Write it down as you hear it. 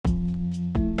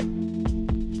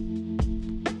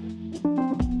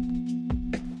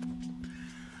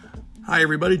Hi,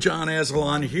 everybody. John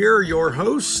Aslan here, your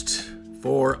host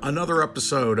for another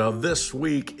episode of This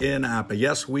Week in APA.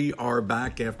 Yes, we are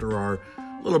back after our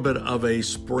little bit of a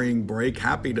spring break.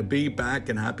 Happy to be back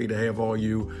and happy to have all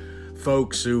you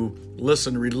folks who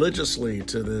listen religiously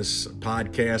to this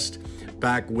podcast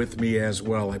back with me as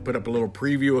well. I put up a little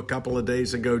preview a couple of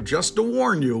days ago just to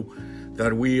warn you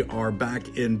that we are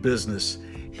back in business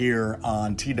here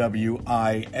on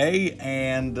TWIA,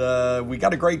 and we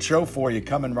got a great show for you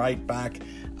coming right back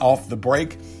off the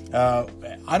break.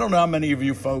 I don't know how many of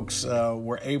you folks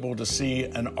were able to see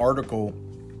an article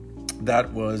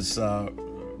that was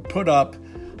put up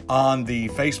on the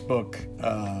Facebook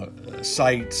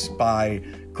sites by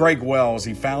Greg Wells.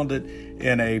 He found it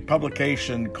in a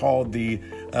publication called the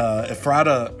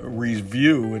Ephrata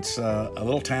Review. It's a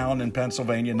little town in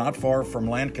Pennsylvania, not far from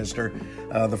Lancaster,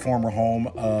 the former home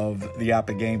of the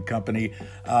APA Game Company.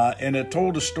 And it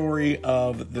told a story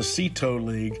of the CETO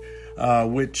League,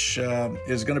 which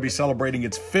is going to be celebrating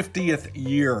its 50th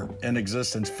year in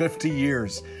existence. 50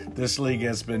 years this league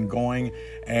has been going.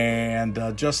 And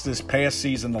just this past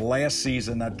season, the last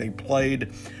season that they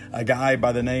played, a guy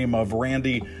by the name of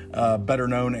Randy, better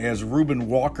known as Reuben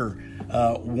Walker,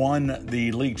 won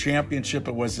the league championship.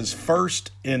 It was his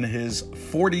first in his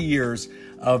 40 years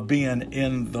of being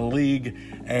in the league.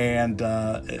 And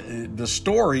the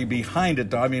story behind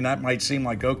it, I mean, that might seem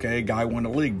like, okay, guy won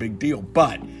a league, big deal.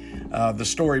 But the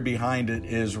story behind it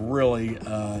is really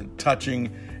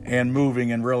touching and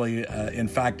moving and really, in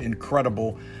fact,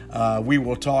 incredible. We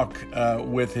will talk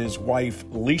with his wife,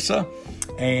 Lisa,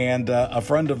 and a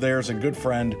friend of theirs, a good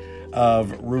friend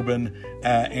of Reuben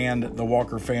and the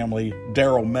Walker family,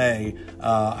 Daryl May.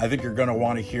 I think you're going to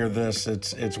want to hear this.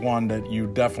 It's one that you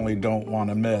definitely don't want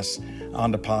to miss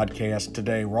on the podcast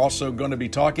today. We're also going to be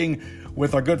talking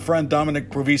with our good friend,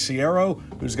 Dominic Proviciero,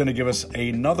 who's going to give us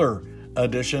another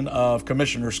edition of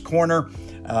Commissioner's Corner.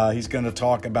 He's going to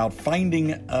talk about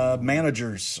finding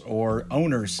managers or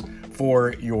owners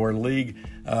for your league.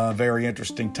 Very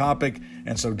interesting topic.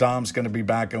 And so Dom's going to be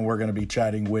back and we're going to be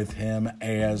chatting with him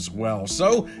as well.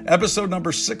 So episode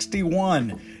number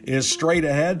 61 is straight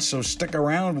ahead. So stick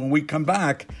around. When we come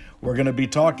back, we're going to be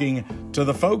talking to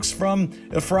the folks from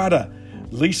Ephrata,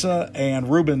 Lisa and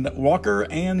Reuben Walker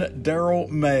and Daryl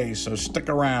May. So stick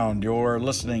around. You're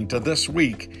listening to This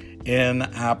Week in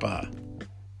APA.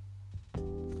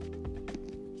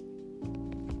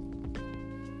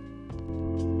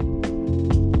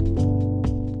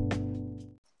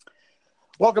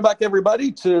 Welcome back,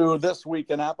 everybody, to This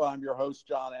Week in APA. I'm your host,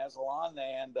 John Aslan,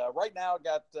 and right now I've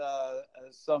got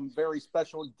some very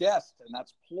special guests, and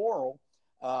that's plural.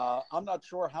 I'm not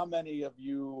sure how many of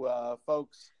you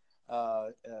folks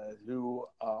who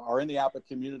are in the APA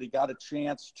community got a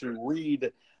chance to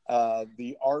read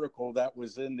the article that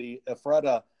was in the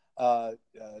Ephrata the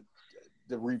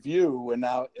review. And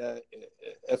now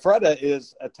Ephrata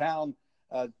is a town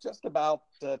just about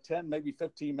 10, maybe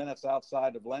 15 minutes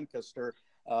outside of Lancaster,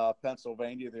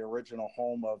 Pennsylvania, the original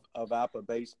home of APA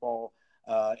baseball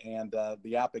and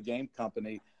the APA Game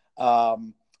Company.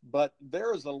 But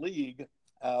there is a league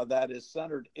that is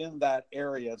centered in that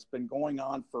area. It's been going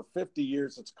on for 50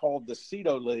 years. It's called the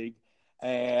CETO League.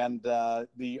 And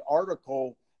the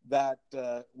article that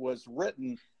was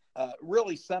written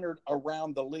really centered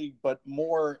around the league, but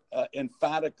more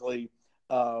emphatically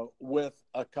with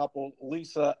a couple,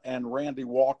 Lisa and Randy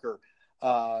Walker.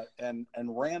 And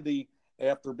Randy,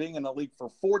 after being in the league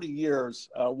for 40 years,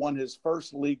 won his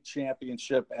first league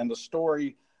championship. And the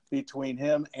story between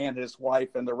him and his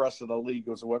wife and the rest of the league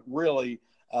was what really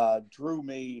drew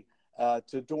me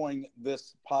to doing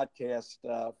this podcast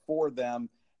for them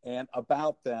and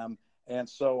about them. And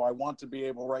so I want to be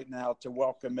able right now to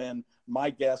welcome in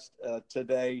my guest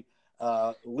today,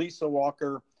 Lisa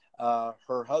Walker,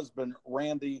 her husband,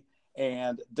 Randy,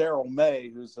 and Daryl May,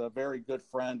 who's a very good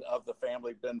friend of the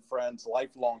family, been friends,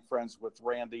 lifelong friends with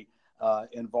Randy,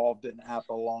 involved in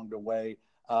APA along the way.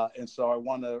 And so I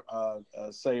want to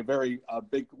say a very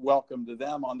big welcome to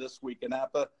them on This Week in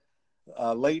APA.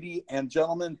 Lady and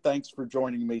gentlemen, thanks for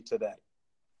joining me today.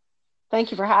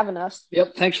 Thank you for having us.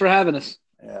 Yep, thanks for having us.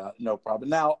 Yeah, no problem.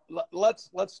 Now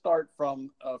let's start from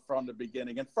the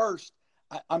beginning. And first,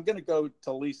 I'm going to go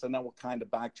to Lisa, and then we'll kind of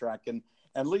backtrack. And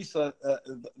Lisa,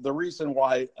 the reason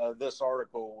why this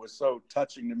article was so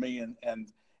touching to me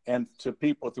and to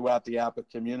people throughout the APA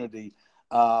community,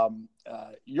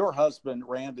 your husband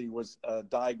Randy was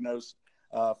diagnosed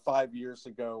 5 years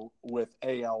ago with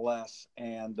ALS,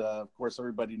 and of course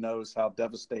everybody knows how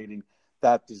devastating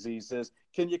that disease is.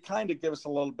 Can you kind of give us a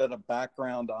little bit of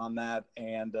background on that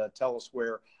and tell us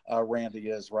where Randy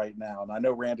is right now? And I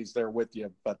know Randy's there with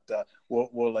you, but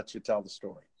we'll let you tell the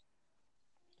story.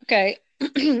 Okay.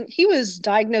 He was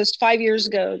diagnosed 5 years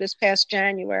ago, this past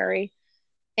January,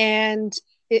 and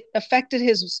it affected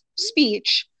his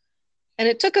speech. And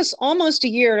it took us almost a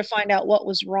year to find out what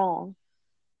was wrong.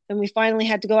 And we finally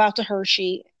had to go out to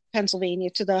Hershey, Pennsylvania,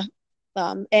 to the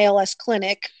ALS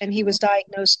clinic, and he was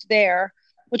diagnosed there,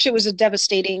 which it was a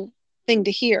devastating thing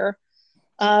to hear.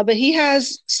 But he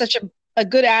has such a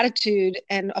good attitude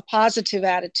and a positive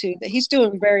attitude that he's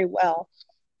doing very well.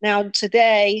 Now,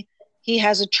 today, he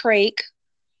has a trach,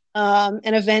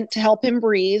 an event to help him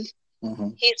breathe. Mm-hmm.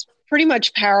 He's pretty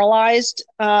much paralyzed.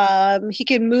 He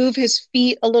can move his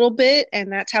feet a little bit,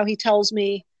 and that's how he tells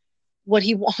me what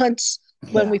he wants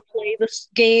when we play this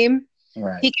game.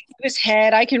 Right. He can move his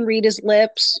head. I can read his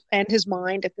lips and his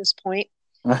mind at this point.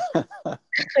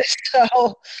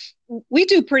 So we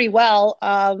do pretty well.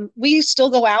 We still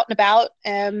go out and about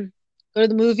and go to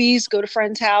the movies, go to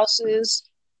friends' houses.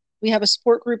 We have a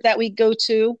sport group that we go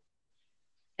to.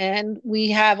 And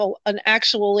we have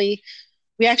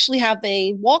we actually have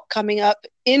a walk coming up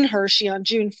in Hershey on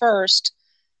June 1st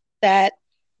that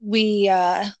we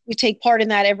take part in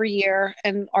that every year,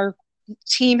 and our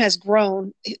team has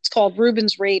grown. It's called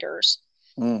Rubens Raiders.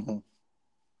 Mm-hmm.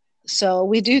 So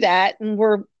we do that, and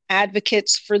we're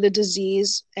advocates for the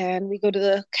disease, and we go to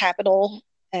the Capitol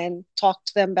and talk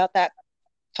to them about that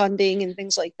funding and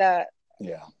things like that.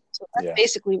 Yeah. So that's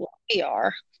basically what we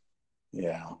are.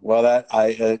 Yeah, well,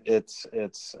 it's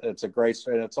a great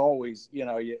story. It's always, you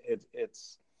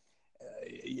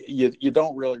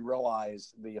don't really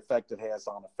realize the effect it has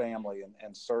on a family,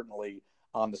 and certainly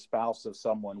on the spouse of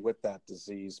someone with that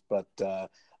disease. But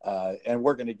and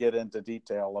we're going to get into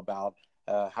detail about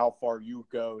how far you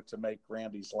go to make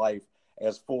Randy's life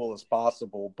as full as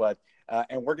possible. But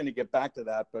and we're going to get back to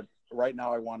that. But right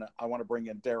now, I want to bring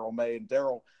in Daryl May. And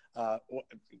Daryl,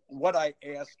 what I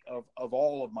ask of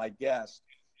all of my guests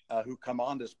who come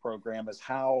on this program is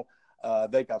how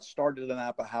they got started in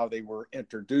APA, how they were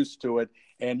introduced to it.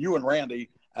 And you and Randy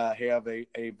have a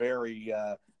very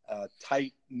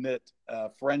tight-knit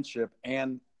friendship,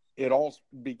 and it all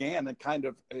began and kind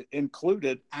of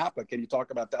included APA. Can you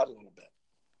talk about that a little bit?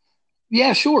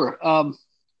 Yeah, sure.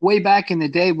 Way back in the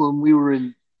day when we were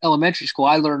in elementary school,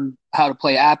 I learned how to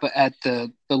play APA at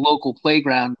the local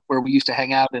playground where we used to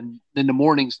hang out in the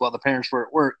mornings while the parents were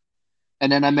at work.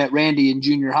 And then I met Randy in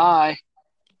junior high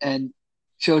and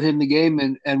showed him the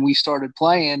game, and we started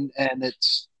playing, and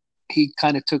he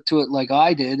kind of took to it like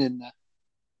I did, and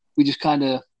we just kind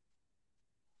of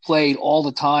played all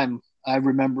the time. I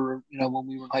remember, when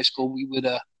we were in high school, we would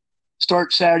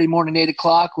start Saturday morning 8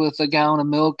 o'clock with a gallon of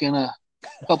milk and a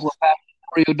couple of packs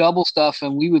of Oreo double stuff,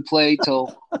 and we would play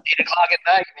till 8 o'clock at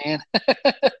night, man.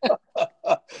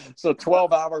 So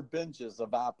 12-hour binges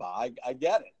of APA. I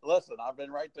get it. Listen, I've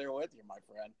been right there with you, my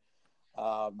friend.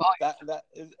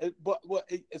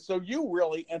 So you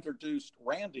really introduced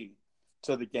Randy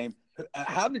to the game.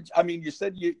 You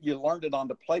said you learned it on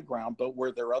the playground, but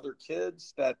were there other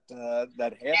kids that had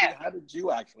it? How did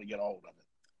you actually get a hold of it?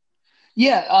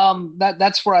 Yeah,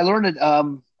 that's where I learned it.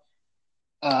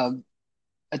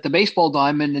 At the baseball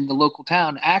diamond in the local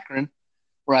town, Akron,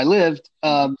 where I lived.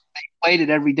 They played it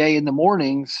every day in the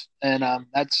mornings, and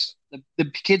that's the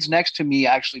kids next to me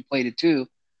actually played it too.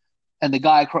 And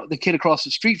the kid across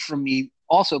the street from me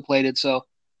also played it. So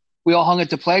we all hung at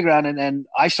the playground, and then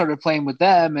I started playing with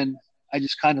them, and I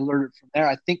just kind of learned it from there.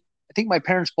 I think my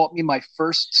parents bought me my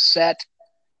first set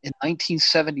in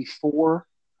 1974.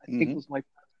 I think it was my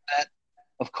first set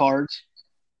of cards.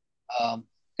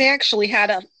 They actually had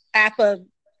a APA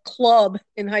club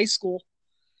in high school.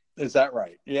 Is that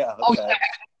right? Yeah. Okay. Oh,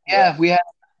 yeah. We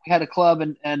had a club,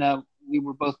 and we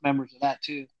were both members of that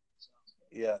too.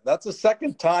 Yeah, that's the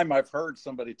second time I've heard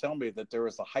somebody tell me that there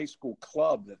was a high school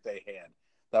club that they had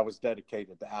that was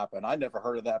dedicated to APA, and I never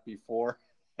heard of that before,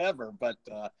 ever. But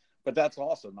that's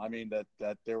awesome. I mean,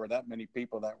 that there were that many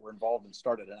people that were involved and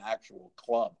started an actual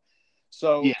club.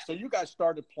 So you guys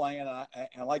started playing,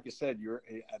 and like you said,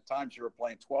 at times you were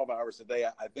playing 12 hours a day.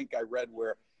 I think I read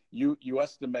where you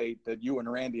estimate that you and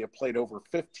Randy have played over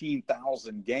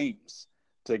 15,000 games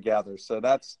together. So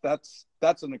that's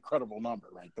an incredible number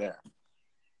right there.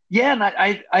 Yeah, and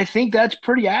I think that's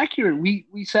pretty accurate. We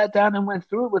sat down and went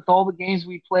through it with all the games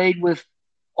we played with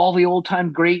all the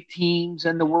old-time great teams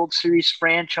and the World Series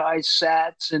franchise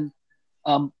sets, and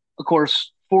of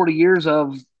course 40 years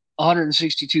of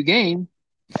 162 games.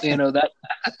 That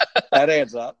that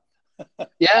adds up.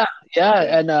 Yeah,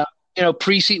 and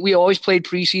preseason, we always played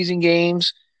preseason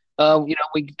games.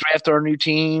 We draft our new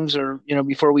teams, or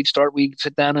before we'd start, we'd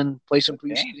sit down and play some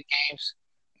preseason games.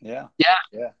 Yeah, yeah.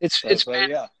 yeah. It's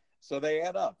yeah. So they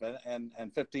add up, and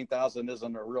 15,000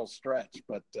 isn't a real stretch,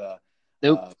 but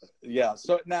nope. Yeah.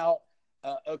 So now,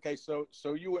 okay, so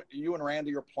you and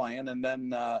Randy are playing, and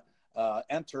then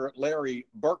enter Larry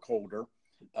Burkholder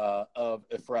of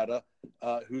Ephrata,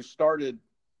 who started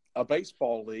a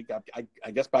baseball league,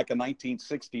 I guess back in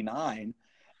 1969.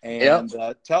 And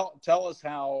tell us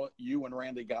how you and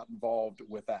Randy got involved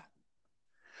with that.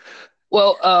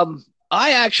 Well,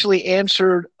 I actually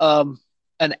answered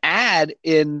an ad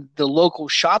in the local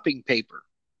shopping paper.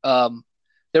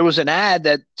 There was an ad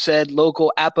that said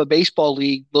local APA baseball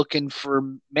league looking for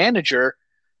manager.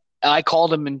 I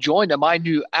called him and joined him. I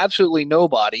knew absolutely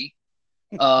nobody.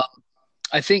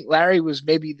 I think Larry was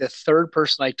maybe the third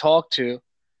person I talked to.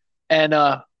 And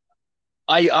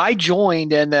I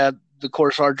joined, and of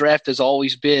course, our draft has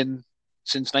always been,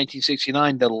 since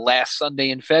 1969, the last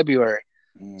Sunday in February.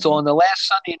 Mm-hmm. So on the last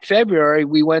Sunday in February,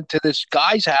 we went to this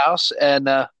guy's house, and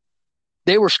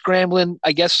they were scrambling.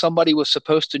 I guess somebody was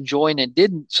supposed to join and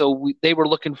didn't, so they were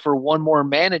looking for one more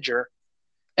manager.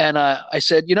 And I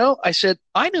said,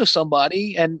 I know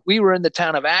somebody, and we were in the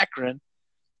town of Akron,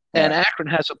 and Akron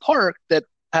has a park that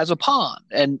has a pond,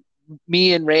 and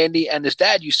me and Randy and his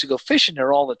dad used to go fishing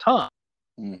there all the time.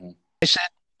 Mm-hmm. I said,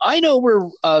 I know where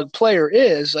a player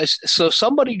is. So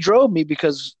somebody drove me,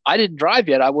 because I didn't drive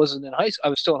yet. I wasn't in high school. I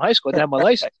was still in high school. I didn't have my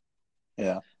license.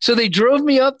 Yeah. So they drove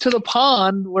me up to the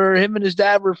pond where him and his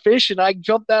dad were fishing. I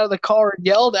jumped out of the car and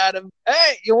yelled at him,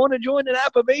 "Hey, you want to join an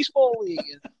APA baseball league?"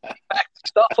 And he packed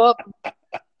stuff up, and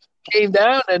came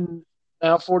down, and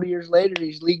now 40 years later,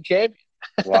 he's league champion.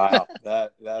 Wow,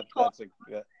 that's a.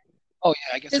 Oh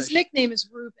yeah, I guess his nickname is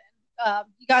Ruben.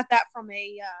 He got that from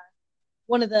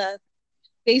one of the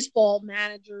baseball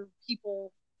manager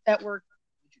people that were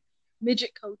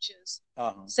midget coaches.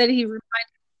 Said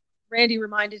Randy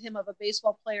reminded him of a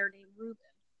baseball player named Ruben.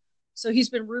 So he's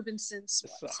been Ruben since.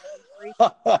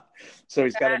 So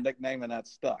he's got a nickname, and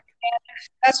that's stuck.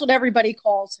 That's what everybody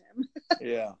calls him.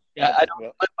 Yeah. Yeah, I don't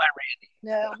live by Randy.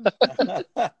 No.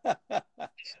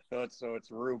 So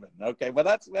it's Ruben. Okay, well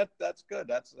that's good.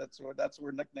 That's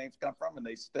where nicknames come from, and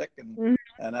they stick, and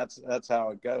and that's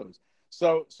how it goes.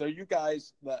 So you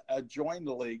guys joined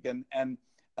the league, and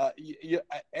you,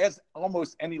 as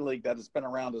almost any league that has been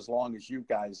around as long as you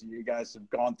guys have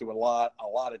gone through a lot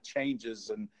of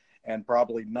changes, and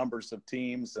probably numbers of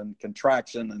teams, and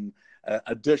contraction, and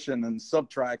addition and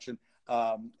subtraction.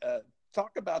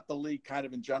 Talk about the league kind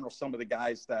of in general, some of the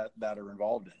guys that are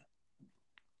involved in it.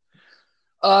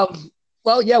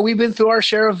 Well, yeah, we've been through our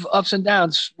share of ups and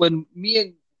downs. When me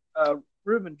and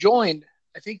Ruben joined,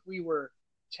 I think we were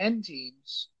 10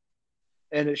 teams.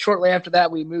 And shortly after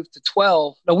that, we moved to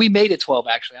 12. No, we made it 12,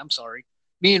 actually. I'm sorry.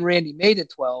 Me and Randy made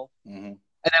it 12. Mm-hmm. And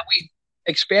then we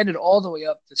expanded all the way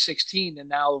up to 16. And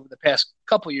now over the past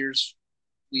couple of years,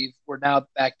 we're now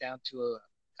back down to a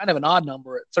kind of an odd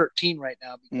number at 13 right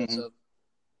now, because of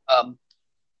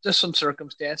just some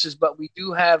circumstances. But we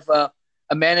do have a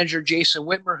manager, Jason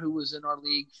Whitmer, who was in our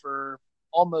league for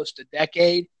almost a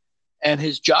decade. And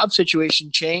his job situation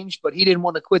changed, but he didn't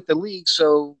want to quit the league.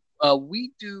 So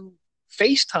we do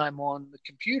FaceTime on the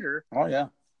computer. Oh yeah.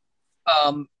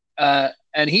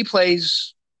 And he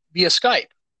plays via Skype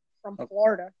from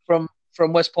Florida, from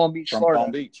West Palm Beach, Florida.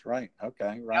 Palm Beach, right?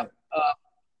 Okay, right.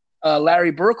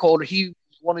 Larry Burkholder, he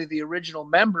was one of the original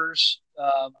members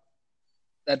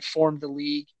that formed the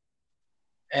league,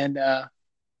 and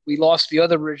we lost the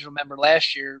other original member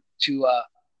last year to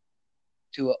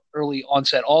early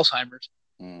onset Alzheimer's.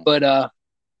 But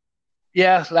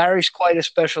yeah, Larry's quite a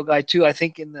special guy too. I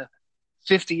think in the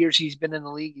 50 years he's been in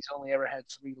the league, he's only ever had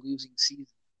 3 losing seasons.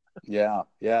 Yeah.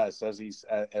 It says he's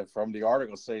from the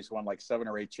article says he's won like 7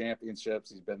 or 8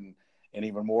 championships. He's been in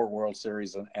even more World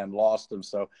Series and lost them.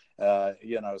 So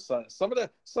some of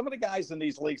the guys in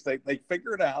these leagues, they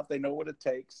figure it out. They know what it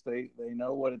takes. They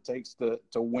know what it takes to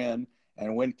win,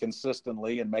 and win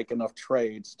consistently, and make enough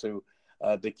trades to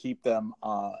keep them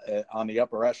on the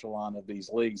upper echelon of these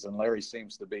leagues. And Larry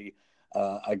seems to be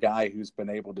a guy who's been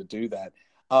able to do that.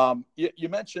 You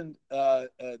mentioned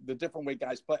the different way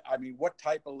guys play. I mean, what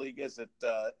type of league is it?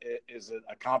 Is it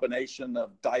a combination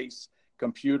of dice,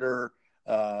 computer?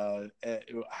 How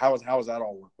does that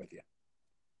all work with you?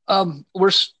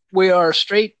 We are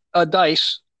straight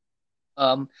dice.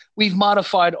 We've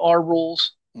modified our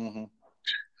rules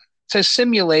to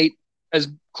simulate as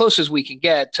close as we can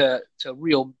get to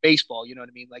real baseball. You know what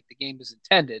I mean? Like the game is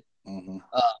intended.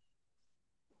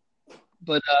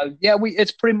 But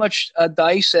it's pretty much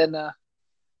dice and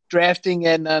drafting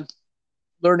and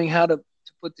learning how to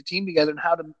put the team together and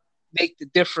how to make the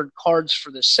different cards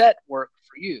for the set work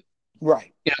for you.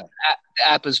 Right. You know,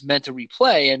 the app is meant to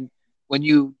replay, and when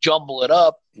you jumble it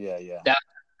up, Yeah. down to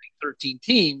 13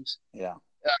 teams. Yeah.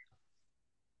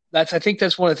 I think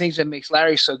that's one of the things that makes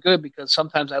Larry so good, because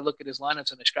sometimes I look at his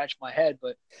lineups and I scratch my head,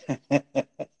 but I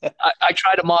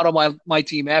try to model my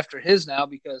team after his now,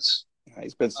 because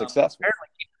he's been successful. Apparently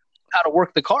he knows how to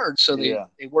work the cards so they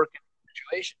work in the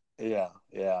situation. Yeah.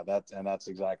 That's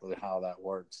exactly how that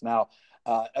works. Now,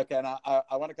 okay, and I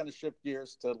want to kind of shift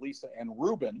gears to Lisa and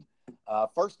Ruben.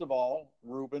 First of all,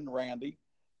 Ruben, Randy,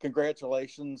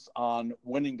 congratulations on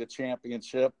winning the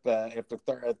championship after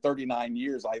 39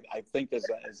 years. I think as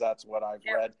that's what I've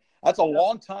read. That's a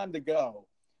long time to go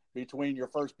between your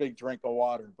first big drink of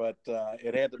water, but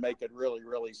it had to make it really,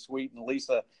 really sweet. And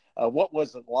Lisa, what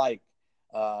was it like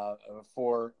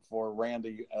for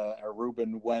Randy or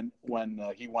Ruben when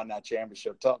he won that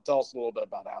championship? Tell us a little bit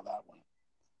about how that went.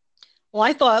 Well,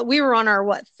 I thought we were on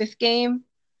our fifth game.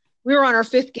 We were on our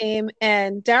fifth game,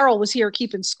 and Daryl was here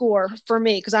keeping score for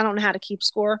me, because I don't know how to keep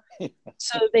score.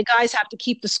 So the guys have to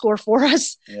keep the score for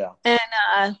us. Yeah. And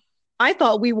I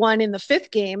thought we won in the fifth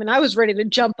game, and I was ready to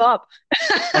jump up.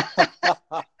 It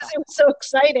was so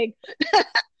exciting.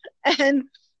 and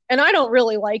I don't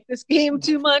really like this game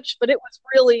too much, but it was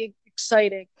really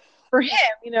exciting for him,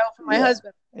 for my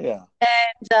husband. Yeah.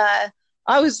 And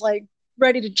I was like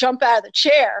ready to jump out of the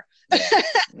chair.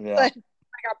 Yeah. But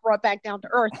I got brought back down to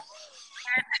earth. And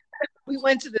we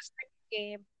went to this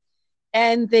game,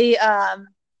 and we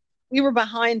were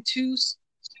behind two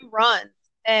runs,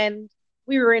 and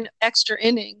we were in extra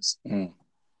innings. And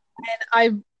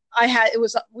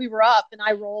we were up, and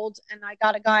I rolled, and I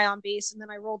got a guy on base, and then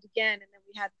I rolled again, and then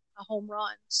we had a home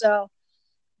run. So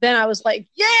then I was like,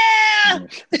 yeah!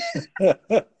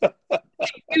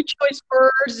 New choice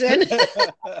words. And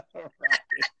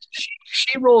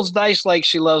she rolls dice like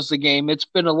she loves the game. It's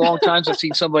been a long time since I've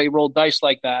seen somebody roll dice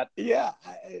like that. Yeah.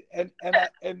 And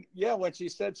yeah, when she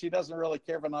said she doesn't really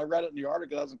care, when I read it in the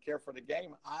article, doesn't care for the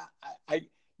game,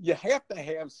 you have to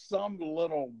have some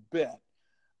little bit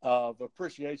of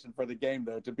appreciation for the game,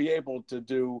 though, to be able to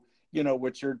do,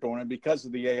 what you're doing. And because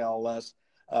of the ALS,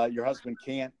 your husband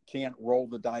can't roll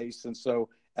the dice.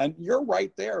 And you're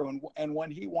right there. And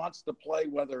when he wants to play,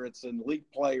 whether it's in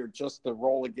league play or just to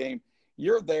roll a game,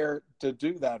 you're there to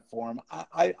do that for him.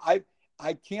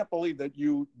 I can't believe that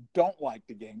you don't like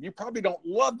the game. You probably don't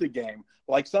love the game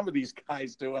like some of these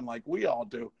guys do and like we all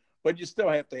do, but you still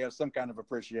have to have some kind of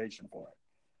appreciation for it.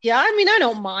 Yeah, I mean, I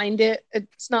don't mind it.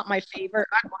 It's not my favorite.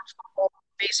 I watch football,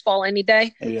 baseball any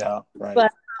day. Yeah, right.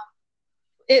 But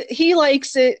he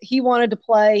likes it. He wanted to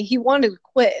play. He wanted to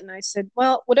quit. And I said,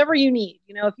 well, whatever you need.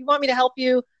 If you want me to help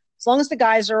you, as long as the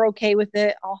guys are okay with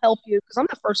it, I'll help you, because I'm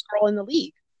the first girl in the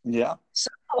league. Yeah.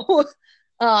 So,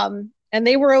 and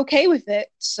they were okay with it.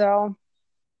 So,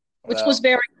 which was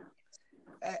very.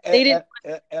 I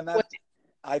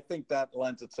think that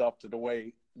lends itself to the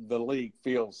way the league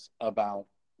feels about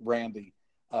Randy,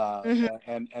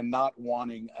 and not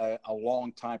wanting a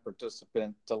long-time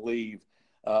participant to leave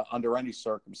under any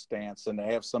circumstance, and to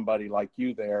have somebody like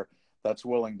you there that's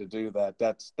willing to do that.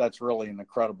 That's really an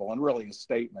incredible and really a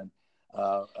statement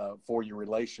for your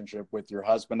relationship with your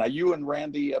husband. Now, you and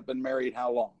Randy have been married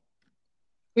how long?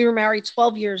 We were married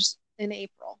 12 years in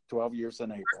April. 12 years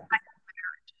in April.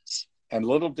 And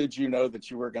little did you know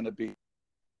that you were going to be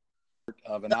part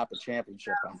of an APA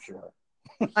championship, I'm sure.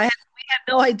 We had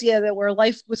no idea that where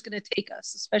life was going to take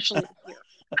us, especially here.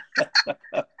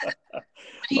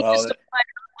 He used to play,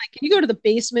 I'm like, can you go to the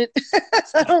basement?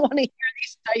 I don't want to hear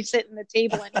these dice hitting the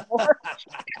table anymore.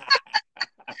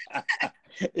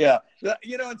 Yeah.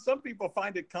 And some people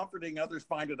find it comforting, others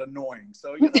find it annoying.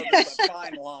 So, there's a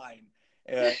fine line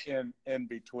in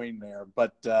between there.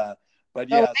 But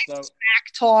yeah, so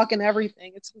smack talk and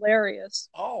everything. It's hilarious.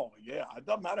 Oh yeah, it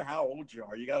doesn't matter how old you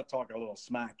are. You got to talk a little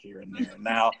smack here and there.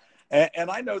 Now, and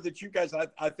I know that you guys.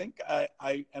 I think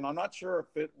and I'm not sure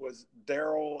if it was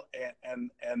Daryl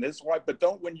and his wife, but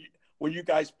when you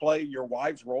guys play, your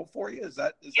wives roll for you? Is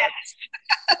that?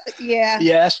 Yeah.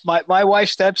 Yes, my wife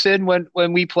steps in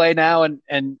when we play now,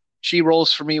 and she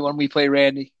rolls for me when we play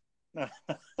Randy.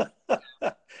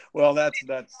 Well, that's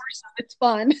it's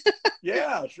fun.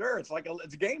 Yeah, sure. It's like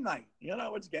it's game night.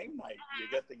 It's game night. You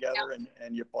get together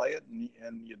and you play it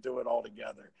and you do it all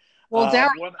together. Well,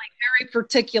 Daryl's very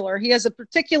particular. He has a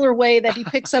particular way that he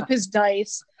picks up his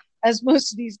dice, as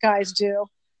most of these guys do.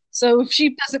 So if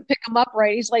she doesn't pick him up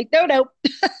right, he's like, no.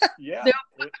 Yeah. No,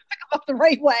 pick him up the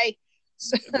right way.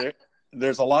 So,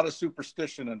 there's a lot of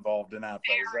superstition involved in that.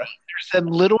 There's some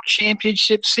little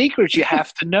championship secrets you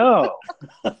have to know.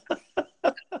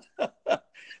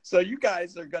 So you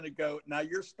guys are going to go now.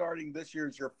 You're starting this year.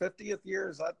 Is your 50th year?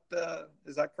 Is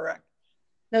that correct?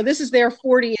 No, this is their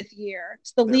 40th year.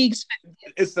 It's the league's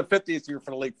 50th. It's the 50th year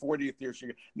for the league, 40th year.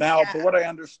 Now, but what I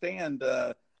understand,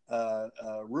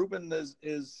 Ruben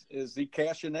is he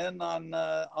cashing in on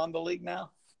the league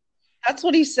now? That's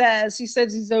what he says. He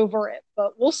says he's over it,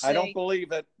 but we'll see. I don't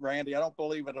believe it, Randy. I don't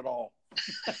believe it at all.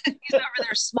 He's over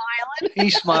there smiling.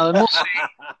 He's smiling. We'll see.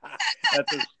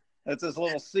 That's his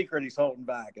little secret he's holding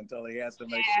back until he has to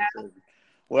make a decision.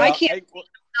 Well, I can't not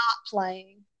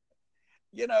playing.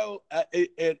 You know,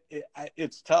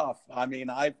 it's tough. I mean,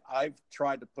 I've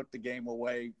tried to put the game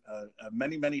away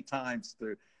many times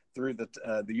through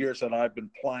the years that I've been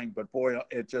playing, but boy,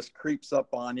 it just creeps up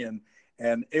on you.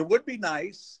 And it would be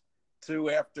nice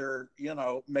to, after, you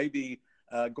know, maybe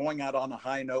going out on a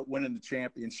high note, winning the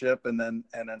championship, and then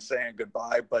saying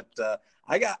goodbye. But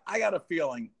I got a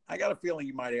feeling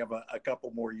you might have a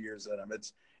couple more years in him.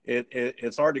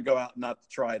 It's hard to go out and not to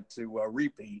try to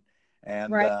repeat.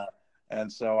 And right. And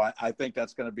so I think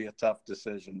that's going to be a tough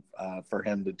decision for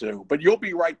him to do. But you'll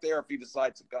be right there if he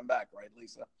decides to come back, right,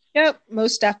 Lisa? Yep,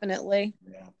 most definitely.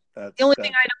 Yeah. The only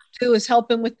thing I don't do is help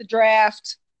him with the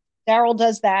draft. Daryl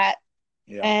does that.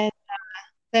 Yeah. And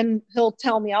then he'll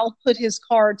tell me, I'll put his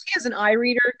cards. He has an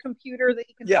iReader computer that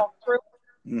he can talk through.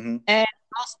 Mm-hmm. And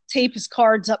I'll tape his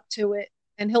cards up to it,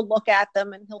 and he'll look at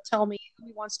them, and he'll tell me who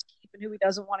he wants to keep and who he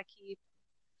doesn't want to keep.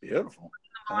 Beautiful.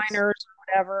 The minors or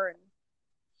whatever.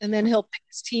 And then he'll pick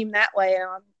his team that way.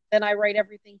 And then I write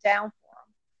everything down for him.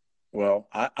 Well,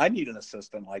 I need an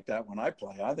assistant like that when I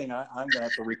play. I think I'm going to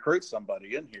have to recruit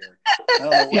somebody in here. I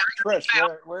don't know, Trish?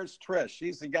 Where's Trish?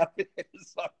 She's got to be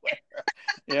somewhere.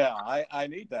 Yeah, I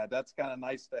need that. That's kind of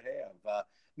nice to have.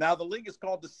 Now, the league is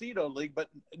called the Cito League, but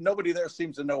nobody there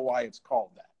seems to know why it's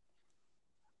called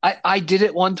that. I did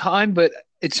it one time, but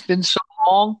it's been so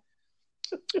long.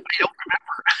 I don't remember.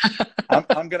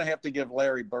 I'm going to have to give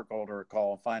Larry Burkholder a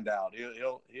call and find out.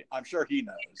 I'm sure he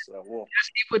knows. So yes,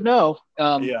 he would know.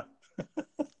 Yeah.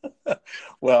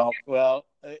 Well.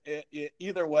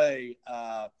 Either way,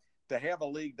 to have a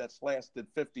league that's lasted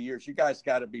 50 years, you guys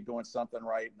got to be doing something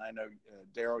right. And I know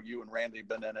Daryl, you and Randy have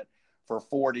been in it for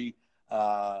 40.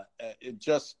 It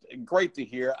just great to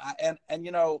hear. And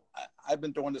you know, I've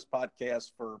been doing this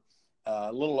podcast for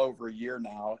a little over a year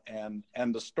now, and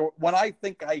the story, when I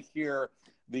think I hear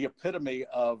the epitome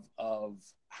of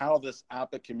how this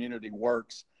APA community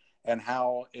works and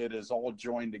how it is all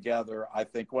joined together, I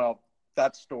think, well,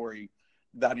 that story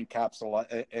that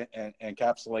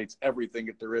encapsulates everything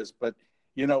that there is. But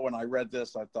you know, when I read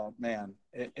this, I thought, man,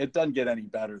 it doesn't get any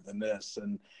better than this.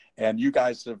 And you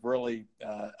guys have really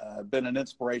been an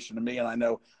inspiration to me. And I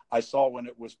know I saw when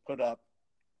it was put up,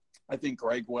 I think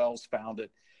Greg Wells found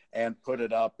it and put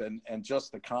it up, and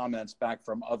just the comments back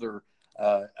from other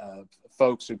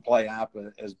folks who play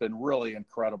APA has been really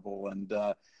incredible. And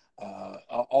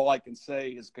all I can say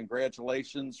is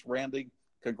congratulations, Randy.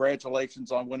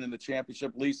 Congratulations on winning the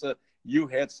championship. Lisa, you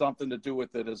had something to do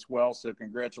with it as well, so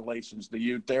congratulations to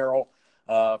you. Daryl,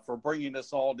 for bringing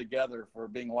us all together, for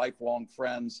being lifelong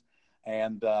friends,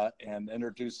 and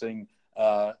introducing.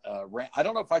 I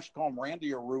don't know if I should call him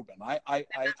Randy or Ruben.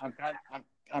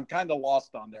 I'm kind of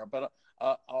lost on there, but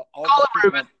I'll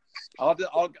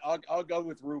go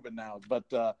with Ruben now. But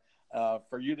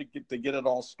for you to get it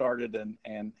all started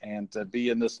and to be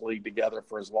in this league together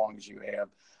for as long as you have.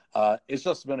 It's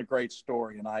just been a great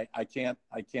story, and I can't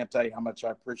tell you how much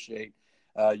I appreciate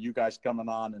you guys coming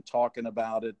on and talking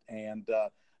about it. And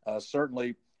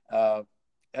certainly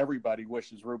everybody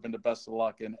wishes Ruben the best of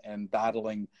luck in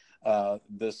battling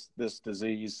this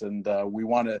disease. And we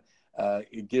want to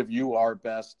give you our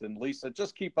best. And Lisa,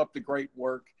 just keep up the great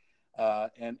work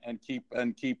and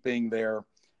keep being there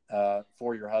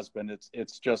for your husband.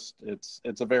 It's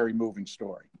a very moving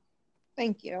story.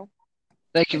 Thank you.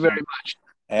 Thank you very much.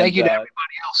 And, thank you to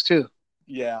everybody else too.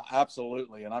 Yeah,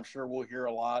 absolutely. And I'm sure we'll hear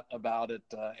a lot about it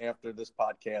after this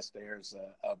podcast airs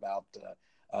about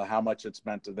how much it's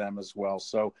meant to them as well.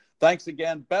 So thanks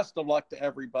again. Best of luck to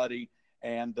everybody.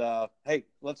 And hey,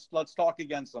 let's talk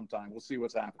again sometime. We'll see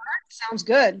what's happening. Sounds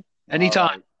good. Anytime.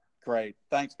 Right. Great.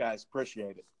 Thanks, guys.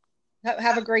 Appreciate it.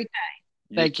 Have a great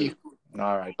day. Thank you.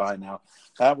 All right. Bye now.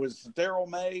 That was Daryl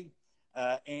May.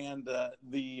 And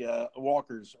the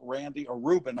Walkers, Randy or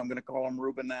Ruben, I'm going to call him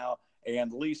Ruben now,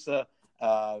 and Lisa.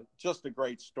 Just a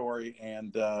great story,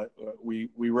 and we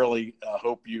really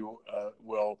hope you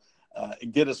will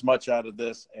get as much out of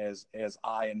this as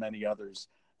I and many others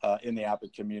in the APA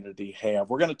community have.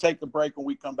 We're going to take the break. When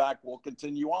we come back, we'll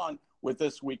continue on with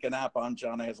This Week in APA. I'm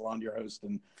John Aslan, your host,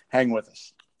 and hang with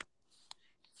us.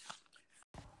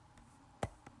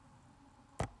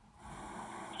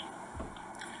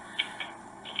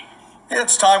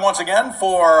 It's time once again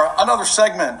for another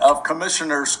segment of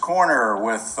Commissioner's Corner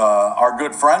with our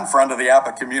good friend of the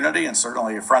APA community, and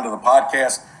certainly a friend of the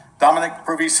podcast, Dominic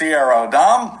Proviciero.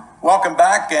 Dom, welcome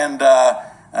back, and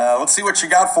let's see what you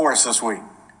got for us this week.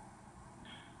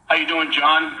 How you doing,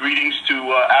 John? Greetings to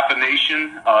APA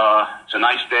Nation. It's a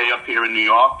nice day up here in New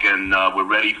York, and we're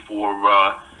ready for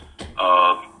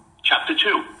Chapter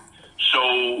 2.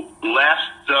 So last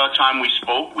time we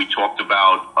spoke, we talked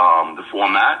about the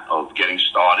format of getting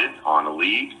started on a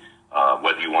league,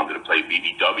 whether you wanted to play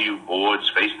BBW, boards,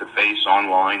 face-to-face,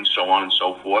 online, so on and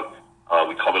so forth.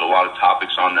 We covered a lot of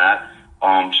topics on that.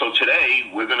 So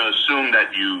today, we're going to assume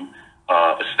that you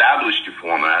established your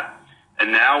format,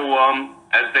 and now,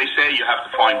 as they say, you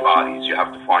have to find bodies, you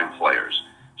have to find players.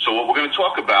 So what we're going to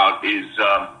talk about is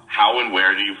how and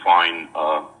where do you find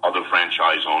other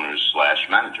franchise owners /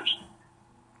 managers.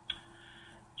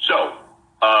 So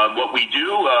what we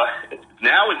do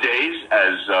nowadays,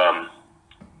 as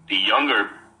the younger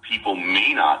people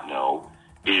may not know,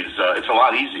 is it's a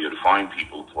lot easier to find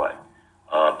people to play.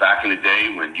 Back in the day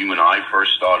when you and I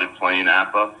first started playing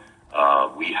APA,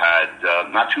 we had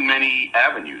not too many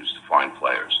avenues to find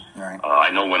players. Right.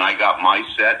 I know when I got my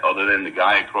set, other than the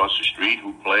guy across the street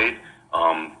who played,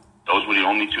 those were the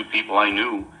only two people I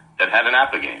knew that had an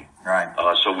APA game. Right.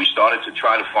 So we started to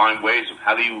try to find ways of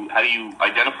how do you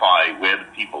identify where the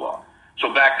people are.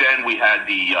 So back then we had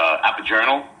the APA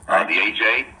Journal, right. The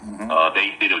AJ. Mm-hmm.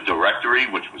 They did a directory,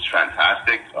 which was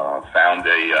fantastic.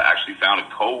 Actually found a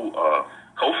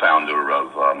co-founder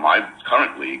of my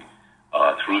current league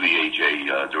through the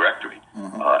AJ directory.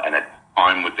 Mm-hmm. And at the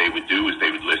time, what they would do is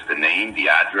they would list the name, the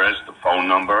address, the phone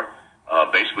number,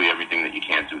 basically everything that you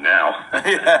can't do now.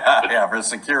 yeah, for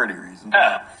security reasons.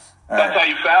 Yeah. That's how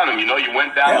you found him. You know, you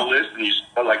went down the list, and you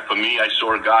saw, like for me, I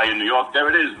saw a guy in New York. There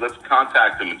it is. Let's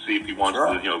contact him and see if he wants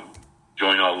to,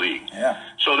 join our league. Yeah.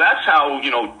 So that's how,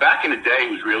 back in the day,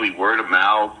 it was really word of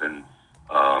mouth, and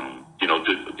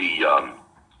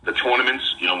the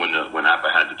tournaments. When APA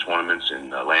had the tournaments in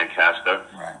Lancaster.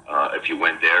 Right. If you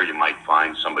went there, you might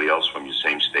find somebody else from your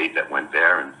same state that went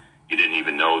there, and you didn't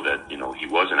even know that he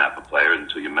was an APA player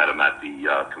until you met him at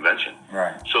the convention.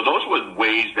 Right. So those were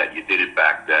ways that you did it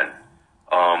back then.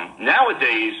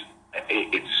 Nowadays,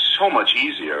 it's so much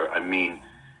easier. I mean,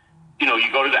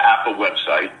 you go to the APA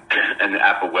website, and the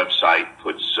APA website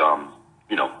puts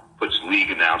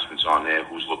league announcements on there.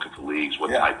 Who's looking for leagues?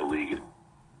 What type of league?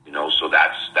 So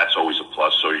that's always a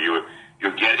plus. So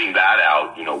you're getting that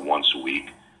out, once a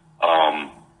week.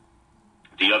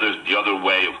 The other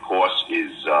way, of course,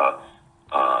 is the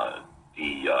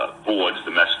boards,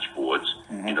 the message boards.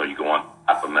 Mm-hmm. You go on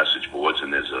APA message boards,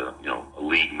 and there's a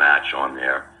league match on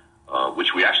there,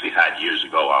 which we actually had years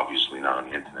ago. Obviously not on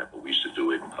the internet, but we used to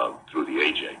do it through the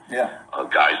AJ. Yeah.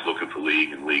 Guys looking for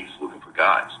league and leagues looking for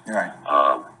guys. Right.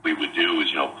 We would do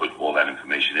is put all that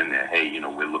information in there. Hey,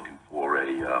 we're looking for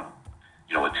a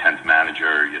 10th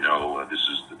manager. This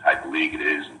is the type of league it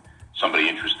is. And somebody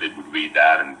interested would read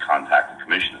that and contact the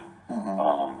commissioner.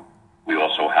 Mm-hmm. We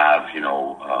also have,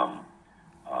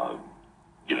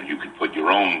 you could put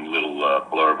your own little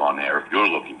blurb on there if you're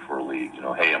looking for a league.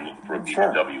 Hey, I'm looking for a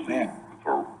BBW league,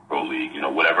 for a pro league,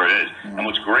 whatever it is. Mm-hmm. And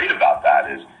what's great about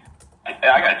that is, I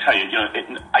got to tell you,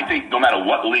 I think no matter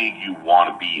what league you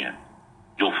want to be in,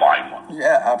 you'll find one.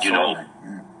 Yeah, absolutely.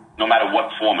 No matter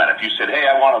what format. If you said, hey,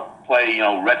 I want to play,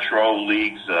 retro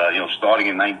leagues, starting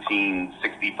in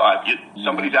 1965,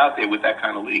 somebody's out there with that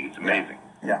kind of league. It's amazing.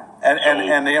 Yeah.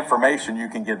 And the information you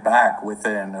can get back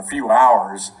within a few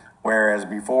hours, whereas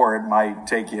before it might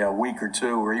take you a week or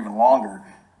two or even longer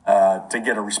to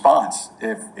get a response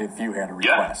if you had a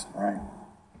request. Yeah. Right.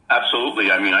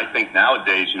 Absolutely. I mean, I think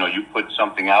nowadays, you put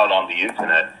something out on the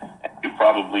internet, you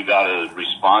probably got a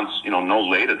response, no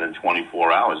later than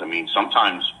 24 hours. I mean,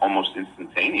 sometimes almost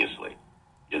instantaneously,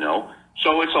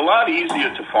 So it's a lot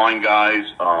easier to find guys.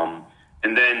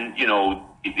 And then,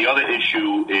 the other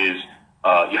issue is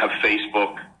you have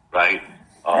Facebook, right?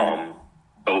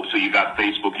 So you got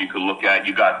Facebook you could look at.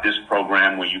 You got this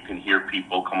program where you can hear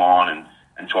people come on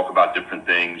and talk about different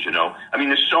things, I mean,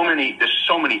 there's so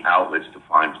many outlets to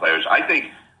find players. I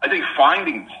think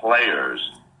finding players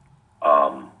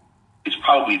is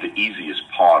probably the easiest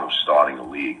part of starting a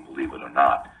league, believe it or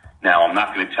not. Now, I'm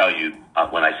not going to tell you,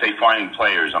 when I say finding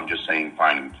players, I'm just saying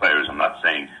finding players. I'm not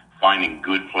saying finding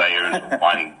good players or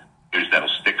finding players that'll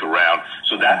stick around.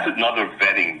 So that's another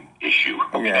vetting issue,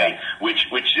 okay? Yeah. Which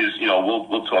is,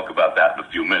 we'll talk about that in a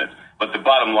few minutes. But the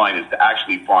bottom line is to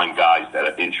actually find guys that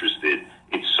are interested.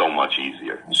 It's so much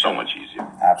easier. So much easier.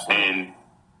 Absolutely. And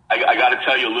I got to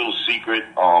tell you a little secret.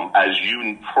 As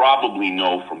you probably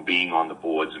know from being on the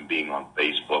boards and being on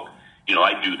Facebook,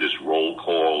 I do this roll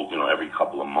call, every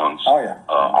couple of months. Oh, yeah.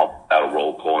 I'll have a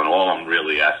roll call, and all I'm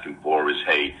really asking for is,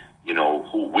 hey,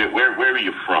 where are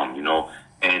you from,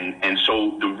 And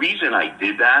so the reason I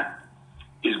did that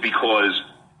is because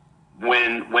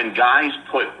when guys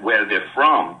put where they're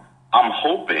from, I'm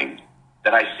hoping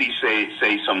that I see,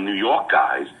 say some New York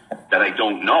guys that I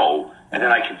don't know, and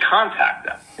then I can contact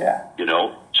them. Yeah.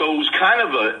 So it was kind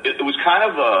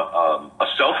of a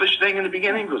selfish thing in the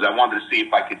beginning, because I wanted to see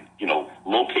if I could,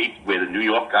 locate where the New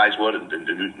York guys were, the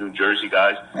New Jersey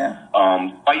guys. Yeah.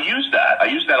 I use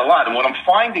that a lot, and what I'm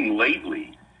finding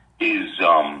lately is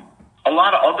a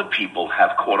lot of other people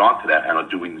have caught on to that and are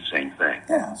doing the same thing.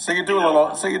 Yeah. So you do a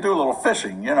little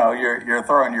fishing. You're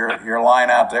throwing your line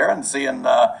out there and seeing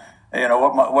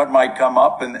what might come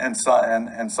up,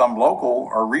 and some local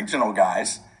or regional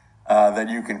guys that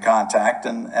you can contact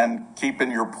and keep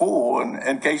in your pool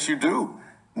in case you do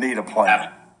need a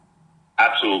player.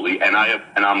 Absolutely, and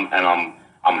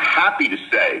I'm happy to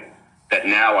say that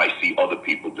now I see other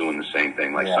people doing the same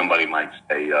thing. Like somebody might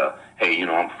say, hey,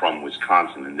 I'm from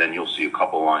Wisconsin. And then you'll see a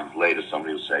couple lines later,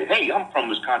 somebody will say, hey, I'm from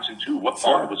Wisconsin too. What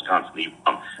part of Wisconsin are you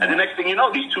from? And the next thing you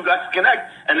know, these two guys connect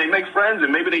and they make friends,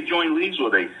 and maybe they join leagues, or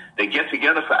they get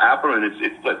together for APA, and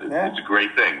it's a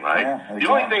great thing, right? Yeah, exactly. The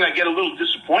only thing I get a little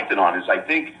disappointed on is I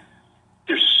think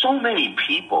there's so many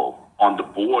people on the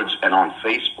boards and on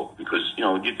Facebook, because,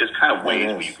 there's kind of ways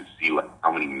where you can see like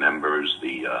how many members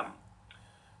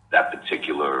that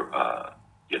particular,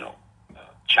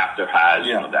 chapter has,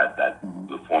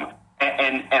 the form.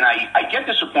 And I get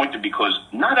disappointed because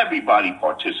not everybody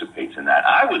participates in that.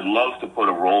 I would love to put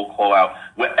a roll call out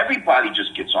where everybody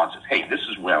just gets on and says, hey, this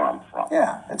is where I'm from.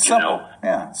 Yeah, it's simple.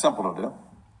 Yeah, it's simple to do.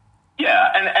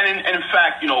 Yeah, and in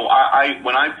fact,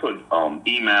 when I put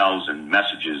emails and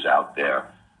messages out there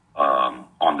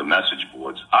on the message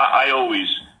boards,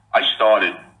 I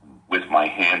started with my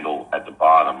handle at the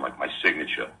bottom, like my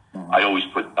signature. Mm-hmm. I always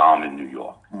put Dom in New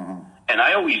York. Mm-hmm. And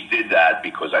I always did that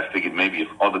because I figured maybe if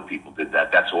other people did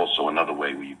that, that's also another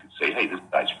way where you could say, hey, this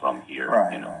guy's from here,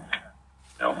 right,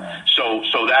 Right. So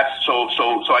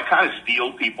I kind of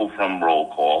steal people from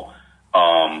roll call.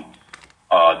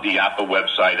 The APA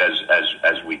website,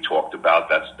 as we talked about,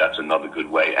 that's another good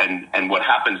way. And what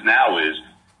happens now is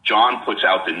John puts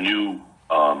out the new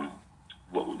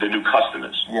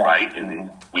customers, right? And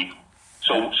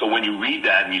so when you read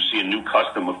that and you see a new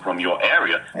customer from your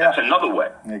area, that's another way.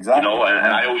 Exactly. And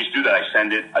I always do that. I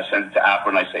send it to APA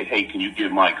and I say, hey, can you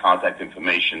give my contact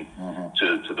information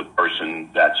to the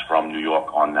person that's from New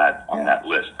York on that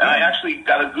list? And I actually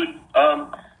got a good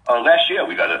last year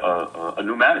we got a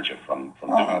new manager from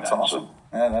doing that. That's awesome.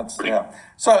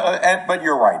 So but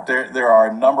you're right. There are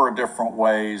a number of different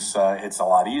ways. It's a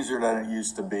lot easier than it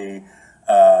used to be.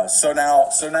 So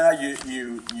now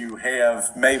you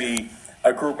have maybe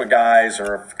a group of guys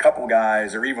or a couple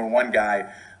guys or even one guy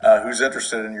who's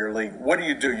interested in your league. What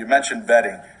do? You mentioned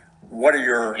vetting. What are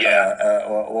your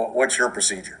what's your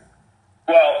procedure?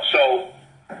 Well, so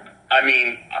I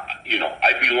mean,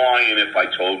 I'd be lying if I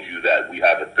told you that we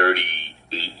have a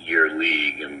 38-year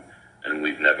league and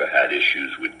we've never had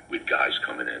issues with guys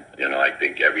coming in. I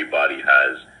think everybody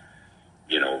has,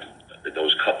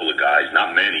 those couple of guys,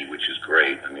 not many, which is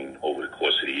great. I mean, over the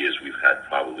course of the years, we've had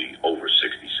probably over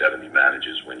 60, 70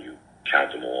 managers when you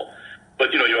count them all.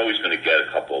 But, you're always going to get a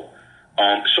couple.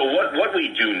 So what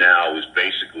we do now is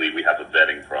basically we have a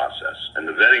vetting process. And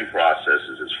the vetting process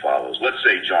is as follows. Let's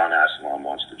say John Asselon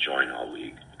wants to join our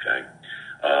league, okay?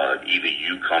 Either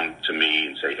you come to me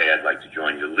and say, hey, I'd like to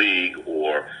join your league,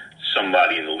 or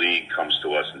somebody in the league comes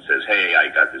to us and says, hey, I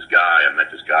got this guy, I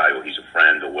met this guy, or he's a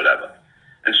friend, or whatever.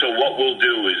 And so what we'll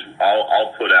do is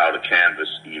I'll put out a canvas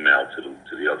email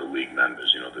to the other league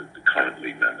members, the current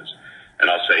league members. And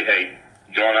I'll say, hey,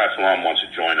 John Asselon wants to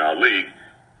join our league.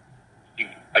 You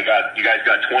guys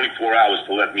got 24 hours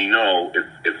to let me know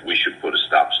if we should put a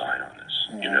stop sign on this,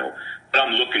 What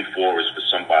I'm looking for is for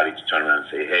somebody to turn around and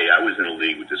say, hey, I was in a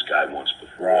league with this guy once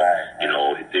before.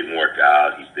 Right. It didn't work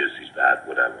out. He's this, he's that,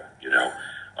 whatever,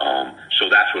 So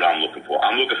that's what I'm looking for.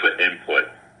 I'm looking for input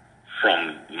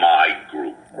from my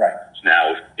group. Right.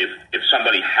 Now, if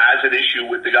somebody has an issue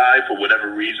with the guy for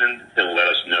whatever reason, he'll let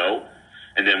us know.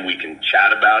 And then we can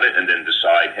chat about it and then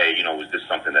decide, hey, was this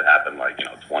something that happened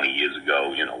 20 years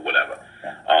ago, whatever.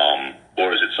 Yeah.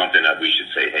 Or is it something that we should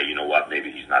say, hey, you know what, maybe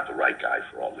he's not the right guy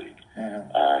for our league.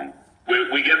 Mm-hmm.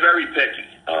 We get very picky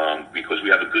because we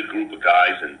have a good group of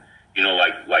guys. And,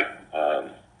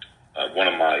 one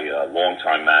of my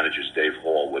longtime managers, Dave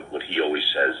Hall, what he always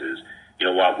says is, you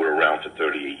know what, we're around for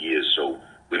 38 years, so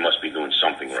we must be doing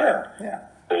something right. Yeah.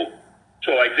 So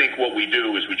So I think what we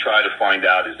do is we try to find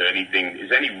out, is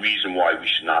any reason why we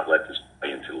should not let this guy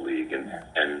into the league?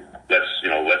 And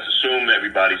let's assume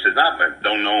everybody says,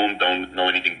 don't know him, don't know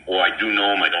anything, or I do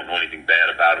know him, I don't know anything bad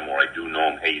about him, or I do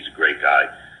know him, hey, he's a great guy.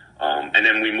 And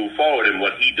then we move forward, and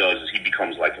what he does is he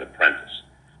becomes like an apprentice,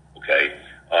 okay?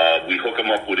 We hook him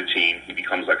up with a team. He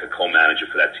becomes like a co-manager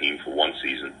for that team for one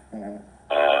season.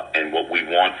 And what we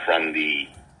want from the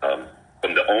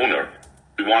owner,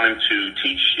 we want him to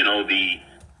teach,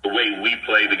 the way we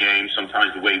play the game.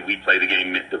 Sometimes the way we play the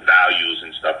game, the values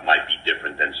and stuff might be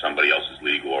different than somebody else's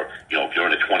league. Or, if you're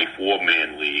in a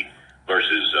 24-man league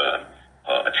versus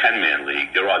a 10-man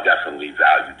league, there are definitely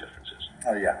value differences.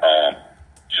 Oh, yeah.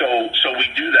 So we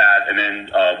do that, and then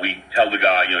we tell the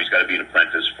guy, he's got to be an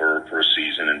apprentice for a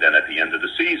season, and then at the end of the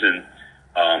season,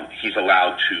 he's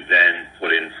allowed to then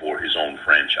put in for his own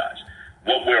franchise.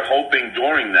 What we're hoping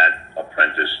during that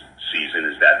apprentice season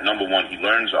is that, number one, he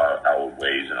learns our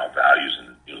ways and our values and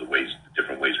the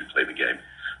different ways we play the game.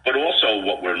 But also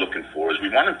what we're looking for is we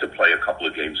want him to play a couple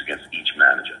of games against each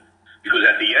manager. Because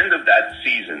at the end of that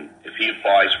season, if he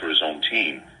applies for his own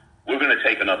team, we're going to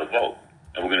take another vote.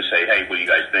 And we're going to say, hey, what do you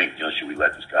guys think? Should we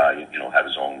let this guy, have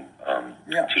his own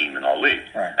team in our league?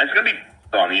 Right. And it's going to be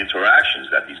on the interactions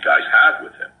that these guys have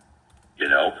with him.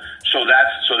 So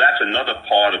that's another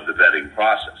part of the vetting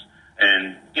process.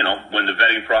 And, when the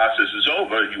vetting process is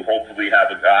over, you hopefully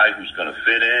have a guy who's going to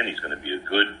fit in. He's going to be a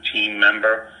good team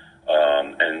member.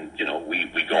 And,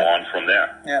 we go on from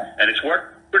there. Yeah. And it's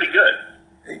worked pretty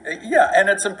good. Yeah, and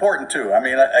it's important, too. I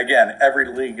mean, again,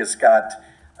 every league has got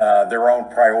their own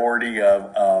priority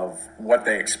of what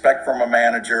they expect from a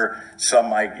manager. Some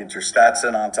might get your stats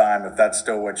in on time if that's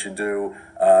still what you do.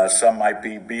 Some might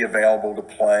be available to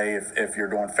play if you're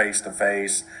doing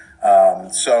face-to-face.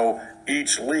 So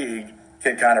each league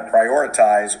can kind of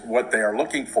prioritize what they are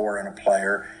looking for in a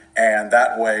player. And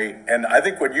that way, and I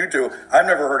think what you do, I've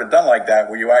never heard it done like that,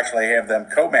 where you actually have them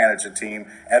co-manage a team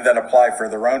and then apply for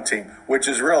their own team, which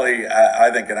is really, I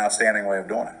think, an outstanding way of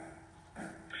doing it.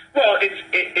 Well,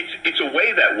 it's a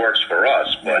way that works for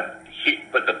us, but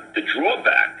the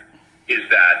drawback is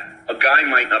that a guy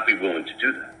might not be willing to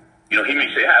do that. He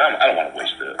may say, I don't want to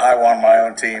waste it. I want my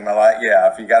own team.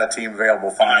 If you got a team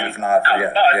available, fine. If not,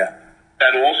 yeah.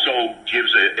 That also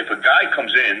gives if a guy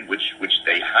comes in, which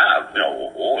they have,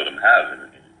 all of them have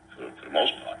for the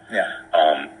most part.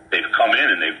 Yeah. They've come in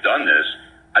and they've done this.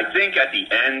 I think at the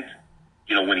end,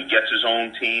 when he gets his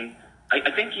own team,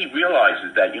 I think he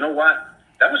realizes that,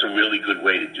 that was a really good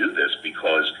way to do this,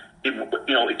 because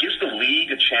it gives the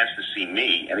league a chance to see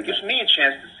me, and it gives me a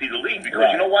chance to see the league, because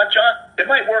right. You know what, John? It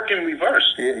might work in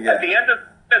reverse. Yeah. At the end of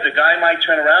it, the guy might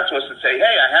turn around to us and say,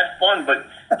 hey, I had fun,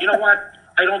 but you know what?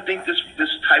 I don't think this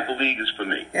type of league is for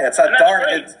me. Yeah, it's a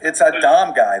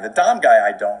Dom guy. The Dom guy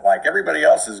I don't like. Everybody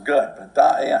else is good, but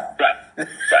yeah. Right.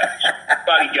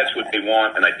 Everybody gets what they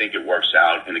want, and I think it works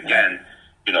out. And again,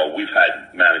 we've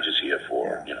had managers here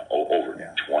for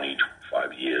over 20,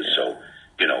 25 years. Yeah. So,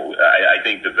 I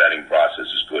think the vetting process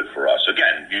is good for us.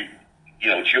 Again,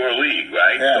 it's your league,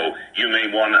 right? Yeah. So you may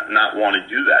not want to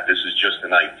do that. This is just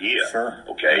an idea. Sure.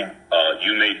 Okay. Yeah.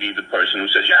 You may be the person who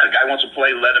says, the guy wants to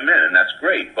play, let him in, and that's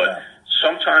great. But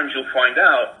sometimes you'll find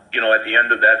out, at the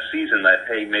end of that season that,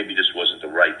 hey, maybe this wasn't the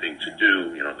right thing to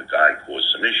do. The guy caused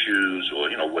some issues or,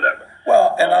 whatever.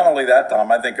 Well, and not only that,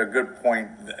 Tom, I think a good point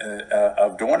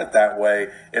of doing it that way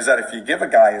is that if you give a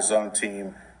guy his own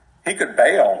team, he could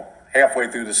bail halfway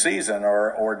through the season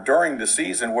or during the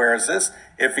season, whereas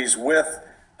if he's with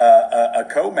a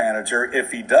co-manager,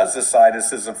 if he does decide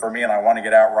this isn't for me and I want to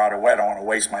get out right away, I don't want to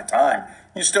waste my time,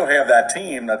 you still have that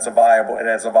team it has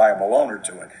a viable owner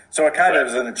to it. So it kind of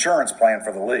is an insurance plan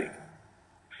for the league.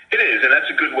 It is, and that's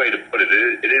a good way to put it.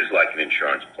 It is like an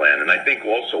insurance plan, and I think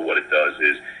also what it does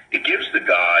is it gives the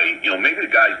guy, maybe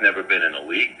the guy's never been in a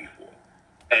league before,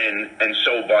 and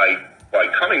so by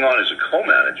coming on as a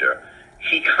co-manager,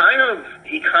 he kind of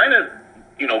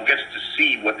gets to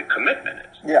see what the commitment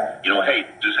is. Yeah. Hey,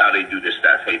 this is how they do this,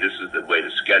 that. Hey, this is the way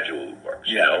the schedule works.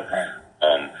 Yeah.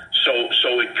 Right.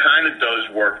 So it kind of does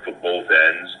work for both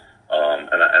ends.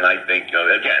 And I think,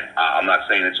 again, I'm not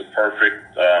saying it's a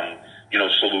perfect,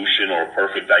 solution or a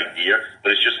perfect idea,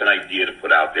 but it's just an idea to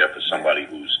put out there for somebody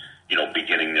who's,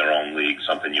 beginning their own league,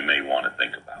 something you may want to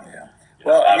think about. Yeah.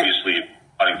 Well, obviously,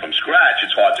 starting from scratch,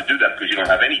 it's hard to do that because you don't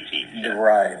have any team. You're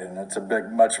right, and it's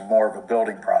much more of a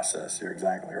building process. You're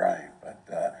exactly right. But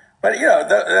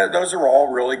those are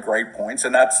all really great points,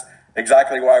 and that's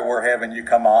exactly why we're having you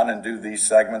come on and do these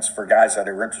segments for guys that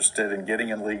are interested in getting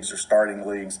in leagues or starting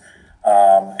leagues.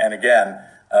 And again,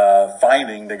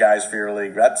 finding the guys for your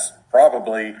league. That's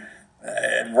probably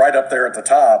right up there at the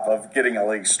top of getting a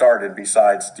league started,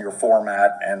 besides your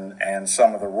format and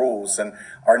some of the rules. And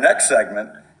our next segment,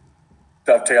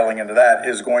 dovetailing into that,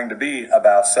 is going to be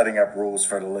about setting up rules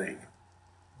for the league.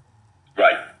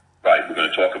 Right. We're going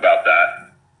to talk about that.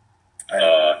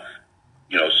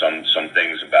 Some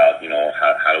things about,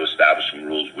 how to establish some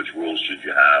rules, which rules should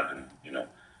you have, and,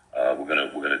 we're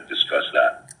going to discuss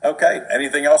that. Okay.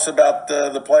 Anything else about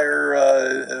the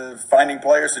player finding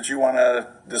players that you want to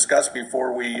discuss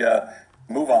before we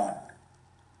move on?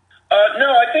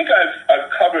 No, I think I've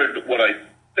covered what I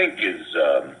think is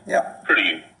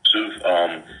pretty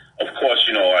inclusive. Of course,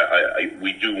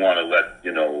 we do want to let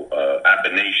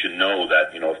Appa Nation know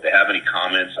that if they have any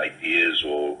comments, ideas,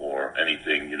 or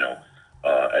anything,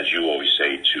 as you always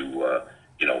say, to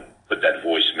put that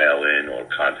voicemail in or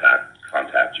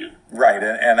contact you. Right,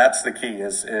 and that's the key.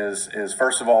 Is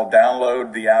first of all,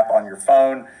 download the app on your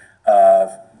phone.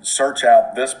 Search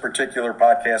out this particular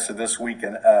podcast of This Week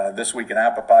in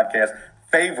Appa podcast.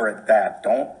 Favorite that.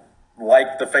 Don't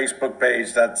like the Facebook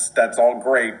page. That's all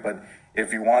great, but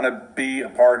if you want to be a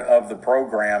part of the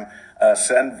program,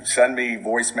 send me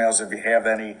voicemails if you have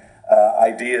any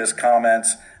ideas,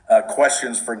 comments,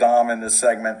 questions for Dom in this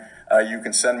segment. You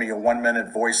can send me a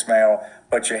 1-minute voicemail,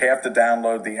 but you have to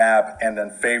download the app and then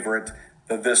favorite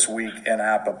the This Week in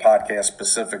Appa podcast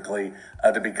specifically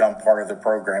to become part of the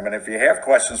program. And if you have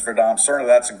questions for Dom, certainly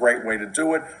that's a great way to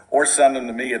do it, or send them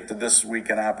to me at the This Week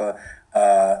in Appa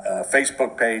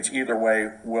Facebook page. Either way,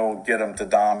 we'll get them to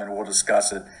Dom and we'll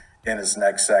discuss it in his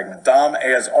next segment. Dom,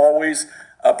 as always,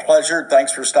 a pleasure.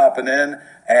 Thanks for stopping in.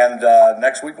 And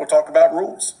next week we'll talk about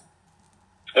rules.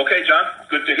 Okay, John.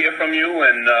 Good to hear from you,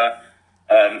 and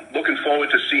looking forward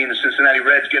to seeing the Cincinnati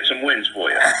Reds get some wins for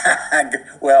you.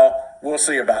 Well, we'll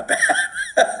see about that.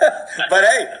 But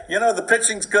hey, the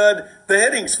pitching's good. The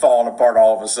hitting's falling apart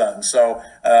all of a sudden. So,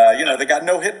 they got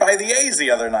no hit by the A's the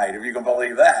other night, if you can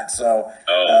believe that. So,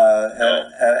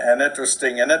 an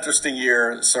interesting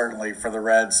year certainly for the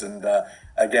Reds. And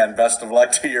again, best of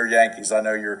luck to your Yankees. I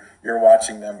know you're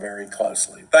watching them very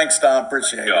closely. Thanks, Tom.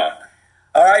 Appreciate it.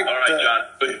 All right, John.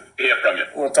 Good to hear from you.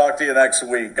 We'll talk to you next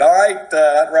week. All right,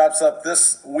 that wraps up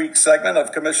this week's segment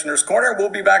of Commissioner's Corner. We'll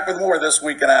be back with more This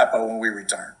Week in Appa when we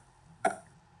return.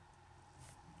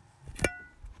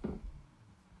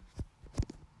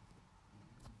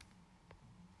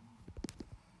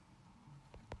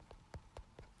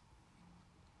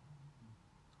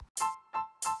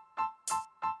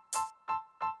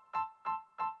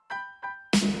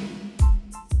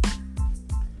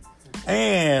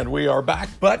 And we are back,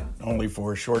 but only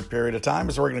for a short period of time,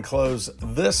 as we're going to close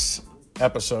this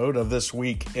episode of This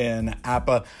Week in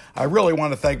Appa. I really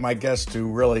want to thank my guests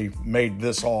who really made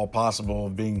this all possible,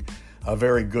 of being a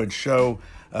very good show.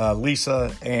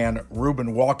 Lisa and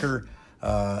Ruben Walker,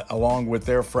 along with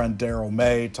their friend Daryl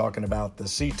May, talking about the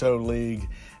Cito League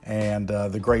and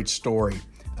the great story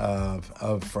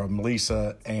from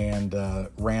Lisa and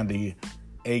Randy,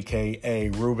 a.k.a.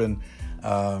 Ruben.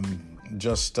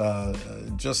 Just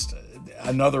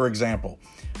another example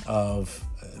of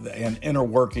and inner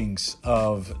workings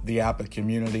of the Appa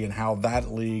community, and how that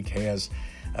league has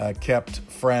kept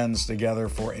friends together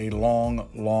for a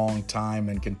long time,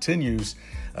 and continues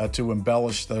to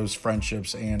embellish those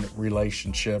friendships and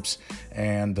relationships,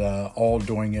 and all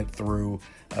doing it through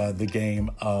the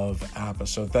game of Appa.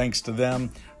 So thanks to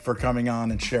them for coming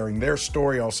on and sharing their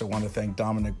story. Also want to thank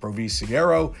Dominic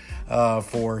Proviciero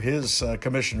for his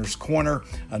Commissioner's Corner,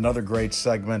 another great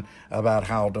segment about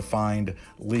how to find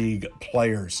league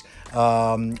players.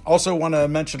 Also want to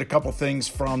mention a couple things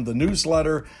from the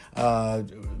newsletter.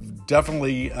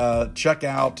 Definitely check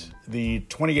out the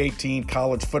 2018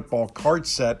 college football card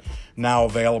set, now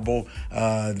available.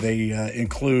 They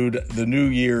include the New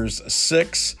Year's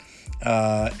Six,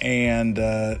 and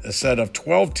a set of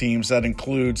 12 teams that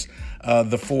includes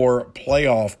the 4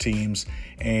 playoff teams,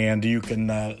 and you can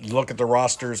look at the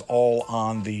rosters all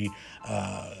on the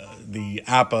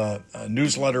Appa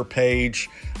newsletter page.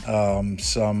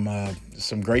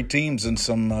 Some great teams and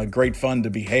some great fun to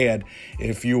be had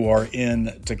if you are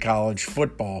into college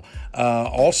football.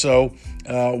 Also,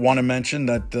 want to mention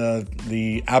that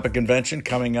the Appa convention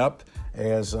coming up,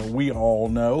 as we all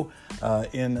know,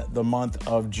 in the month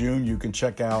of June. You can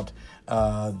check out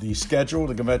the schedule,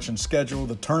 the convention schedule,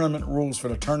 the tournament rules for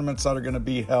the tournaments that are going to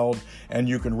be held, and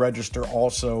you can register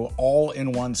also all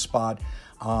in one spot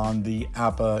on the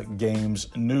Appa Games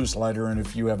newsletter. And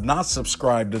if you have not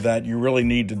subscribed to that, you really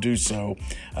need to do so.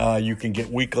 You can get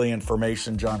weekly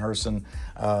information. John Herson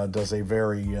does a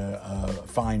very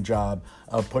fine job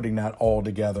of putting that all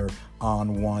together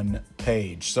on one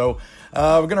page. So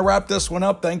we're going to wrap this one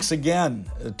up. Thanks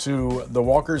again to the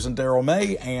Walkers and Daryl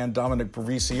May and Dominic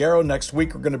Proviciero. Next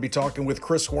week, we're going to be talking with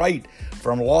Chris White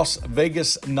from Las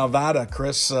Vegas, Nevada.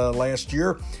 Chris, last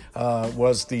year,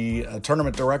 was the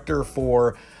tournament director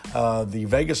for the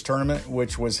Vegas tournament,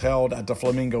 which was held at the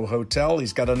Flamingo Hotel.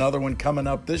 He's got another one coming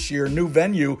up this year, new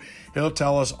venue. He'll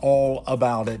tell us all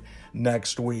about it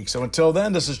next week. So until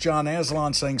then, this is John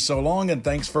Aslan saying so long, and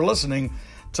thanks for listening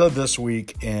to This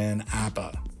Week in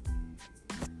APA.